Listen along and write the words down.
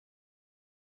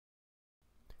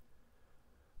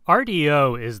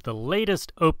RDO is the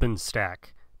latest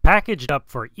OpenStack, packaged up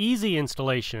for easy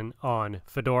installation on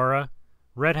Fedora,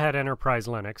 Red Hat Enterprise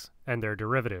Linux, and their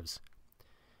derivatives.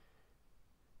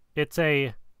 It's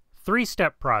a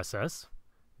three-step process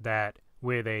that,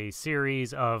 with a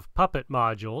series of Puppet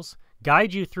modules,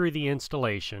 guide you through the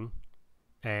installation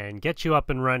and get you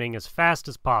up and running as fast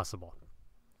as possible.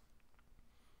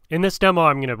 In this demo,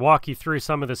 I'm going to walk you through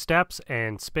some of the steps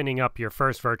and spinning up your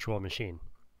first virtual machine.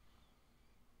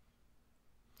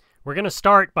 We're going to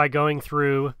start by going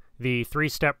through the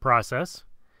three-step process,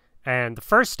 and the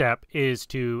first step is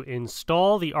to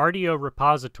install the RDO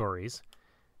repositories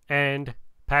and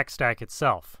PackStack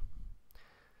itself.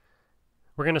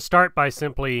 We're going to start by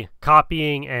simply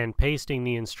copying and pasting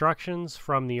the instructions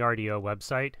from the RDO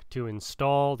website to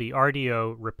install the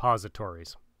RDO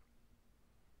repositories.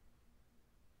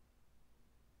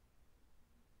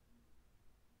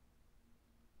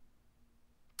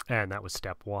 And that was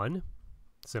step one.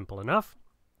 Simple enough.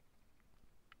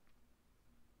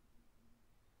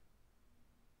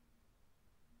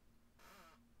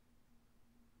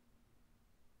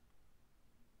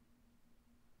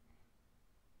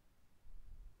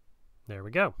 There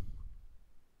we go.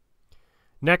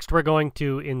 Next, we're going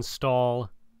to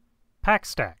install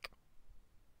PackStack.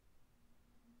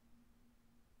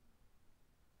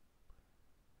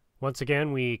 Once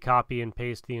again, we copy and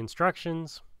paste the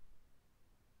instructions.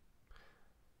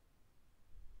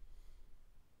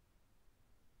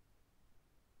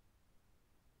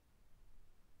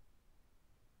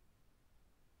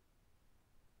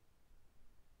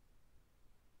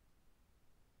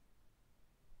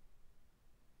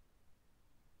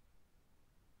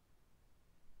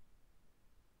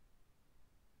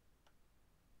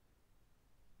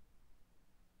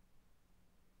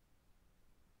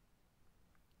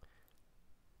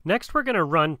 Next, we're going to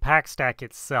run PackStack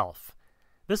itself.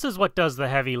 This is what does the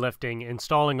heavy lifting,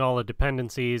 installing all the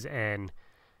dependencies and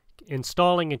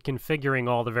installing and configuring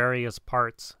all the various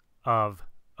parts of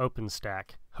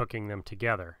OpenStack, hooking them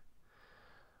together.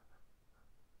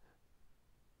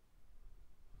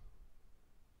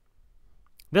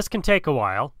 This can take a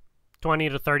while, 20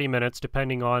 to 30 minutes,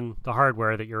 depending on the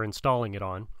hardware that you're installing it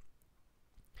on.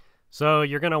 So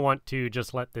you're going to want to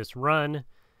just let this run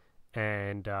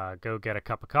and go get a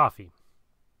cup of coffee.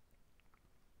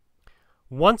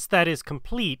 Once that is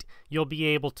complete, you'll be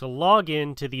able to log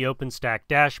in to the OpenStack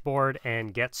dashboard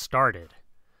and get started.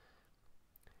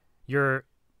 Your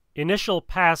initial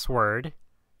password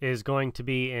is going to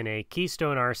be in a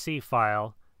Keystone RC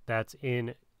file that's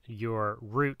in your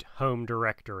root home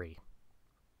directory.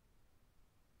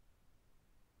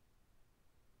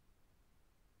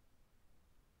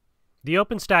 The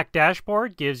OpenStack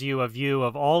dashboard gives you a view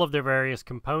of all of the various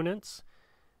components,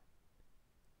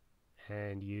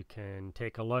 and you can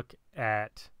take a look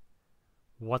at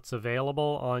what's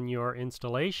available on your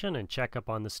installation and check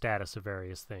up on the status of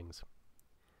various things.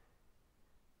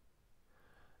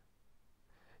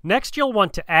 Next, you'll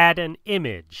want to add an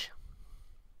image.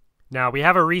 Now, we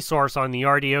have a resource on the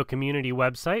RDO community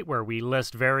website where we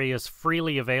list various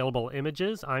freely available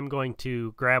images. I'm going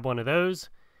to grab one of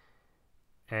those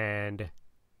and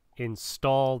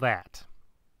install that.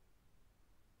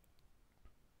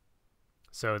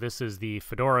 So this is the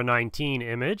Fedora 19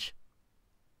 image.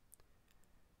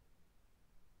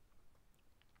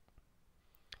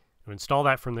 You install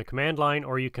that from the command line,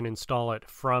 or you can install it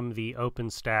from the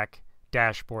OpenStack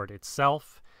dashboard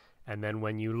itself. And then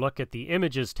when you look at the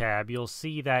Images tab, you'll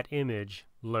see that image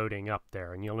loading up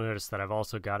there. And you'll notice that I've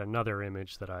also got another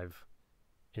image that I've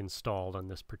installed on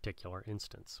this particular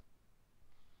instance.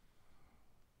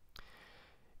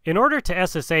 In order to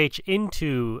SSH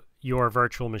into your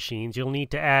virtual machines, you'll need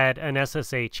to add an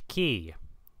SSH key.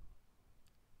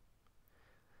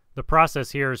 The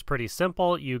process here is pretty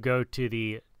simple. You go to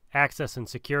the Access and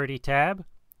Security tab,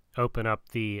 open up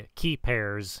the Key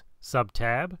Pairs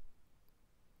subtab,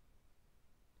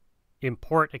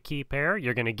 import a key pair.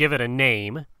 You're going to give it a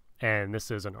name, and this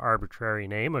is an arbitrary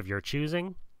name of your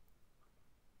choosing.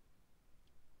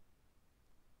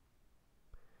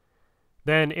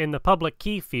 Then in the public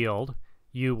key field,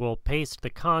 you will paste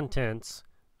the contents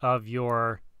of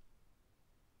your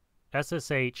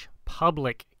SSH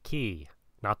public key,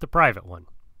 not the private one.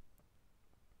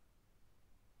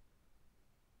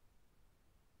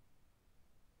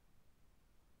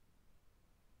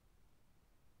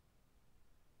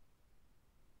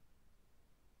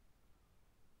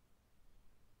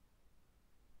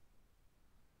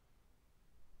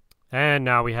 And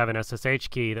now we have an SSH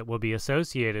key that will be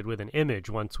associated with an image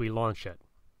once we launch it.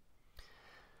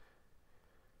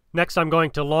 Next, I'm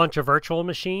going to launch a virtual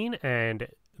machine, and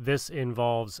This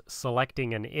involves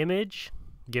selecting an image,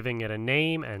 giving it a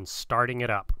name, and starting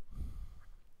it up.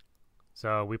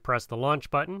 So we press the launch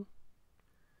button.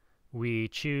 We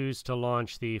choose to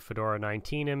launch the Fedora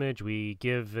 19 image. We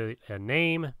give it a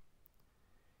name.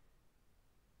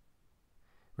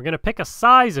 We're going to pick a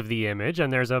size of the image,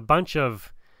 and there's a bunch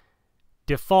of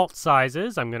default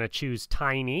sizes. I'm going to choose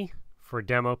tiny for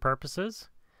demo purposes.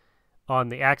 On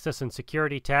the Access and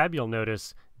Security tab, you'll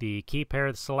notice the key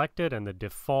pair selected and the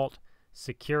default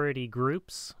security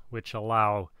groups, which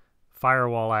allow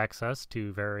firewall access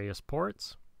to various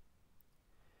ports.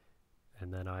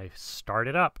 And then I start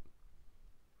it up.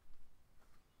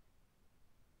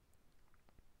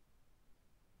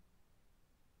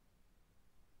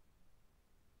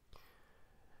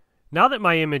 Now that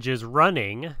my image is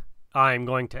running, I'm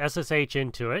going to SSH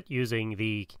into it using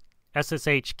the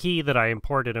SSH key that I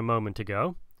imported a moment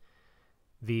ago.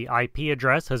 The IP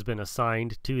address has been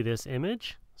assigned to this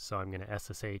image, so I'm going to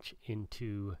SSH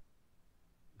into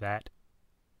that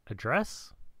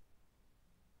address.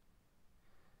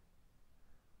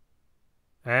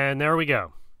 And there we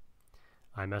go.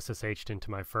 I'm SSH'd into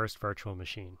my first virtual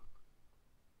machine.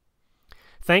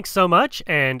 Thanks so much,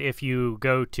 and if you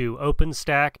go to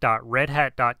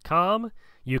openstack.redhat.com,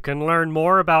 you can learn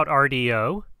more about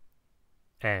RDO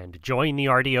and join the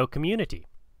RDO community.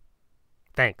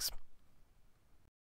 Thanks.